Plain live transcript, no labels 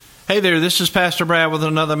Hey there, this is Pastor Brad with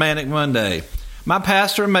another Manic Monday. My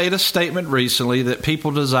pastor made a statement recently that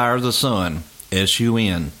people desire the sun,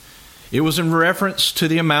 S-U-N. It was in reference to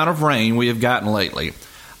the amount of rain we have gotten lately.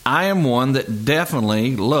 I am one that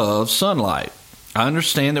definitely loves sunlight. I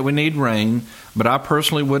understand that we need rain, but I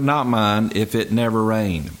personally would not mind if it never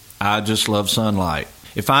rained. I just love sunlight.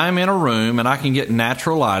 If I am in a room and I can get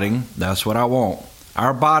natural lighting, that's what I want.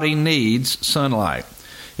 Our body needs sunlight.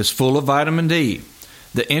 It's full of vitamin D.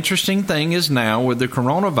 The interesting thing is now with the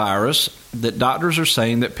coronavirus that doctors are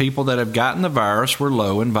saying that people that have gotten the virus were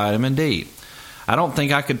low in vitamin D. I don't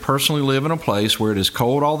think I could personally live in a place where it is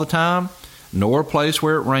cold all the time, nor a place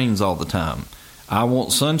where it rains all the time. I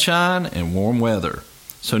want sunshine and warm weather.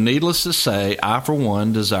 So needless to say, I for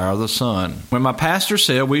one desire the sun. When my pastor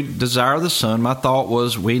said we desire the sun, my thought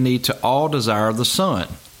was we need to all desire the sun,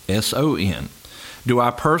 S-O-N. Do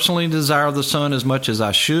I personally desire the sun as much as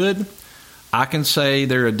I should? I can say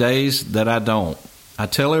there are days that I don't. I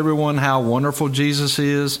tell everyone how wonderful Jesus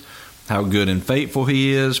is, how good and faithful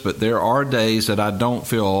He is, but there are days that I don't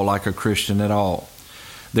feel like a Christian at all.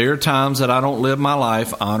 There are times that I don't live my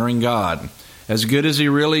life honoring God. As good as He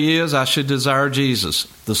really is, I should desire Jesus,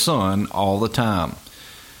 the Son, all the time.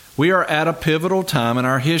 We are at a pivotal time in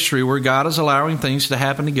our history where God is allowing things to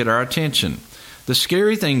happen to get our attention. The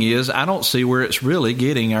scary thing is, I don't see where it's really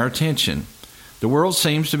getting our attention. The world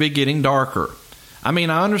seems to be getting darker. I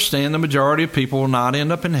understand the majority of people will not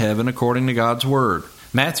end up in heaven according to God's Word.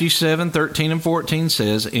 Matthew 7:13 and 14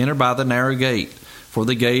 says, "Enter by the narrow gate, for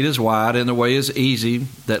the gate is wide and the way is easy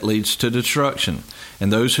that leads to destruction,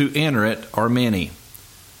 and those who enter it are many.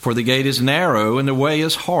 For the gate is narrow and the way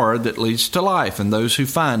is hard that leads to life, and those who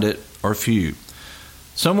find it are few."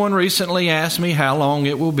 Someone recently asked me how long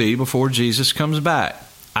it will be before Jesus comes back.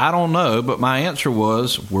 I don't know, but my answer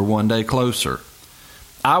was, we're one day closer.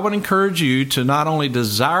 I would encourage you to not only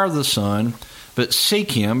desire the Son, but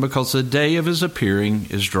seek Him because the day of His appearing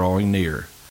is drawing near.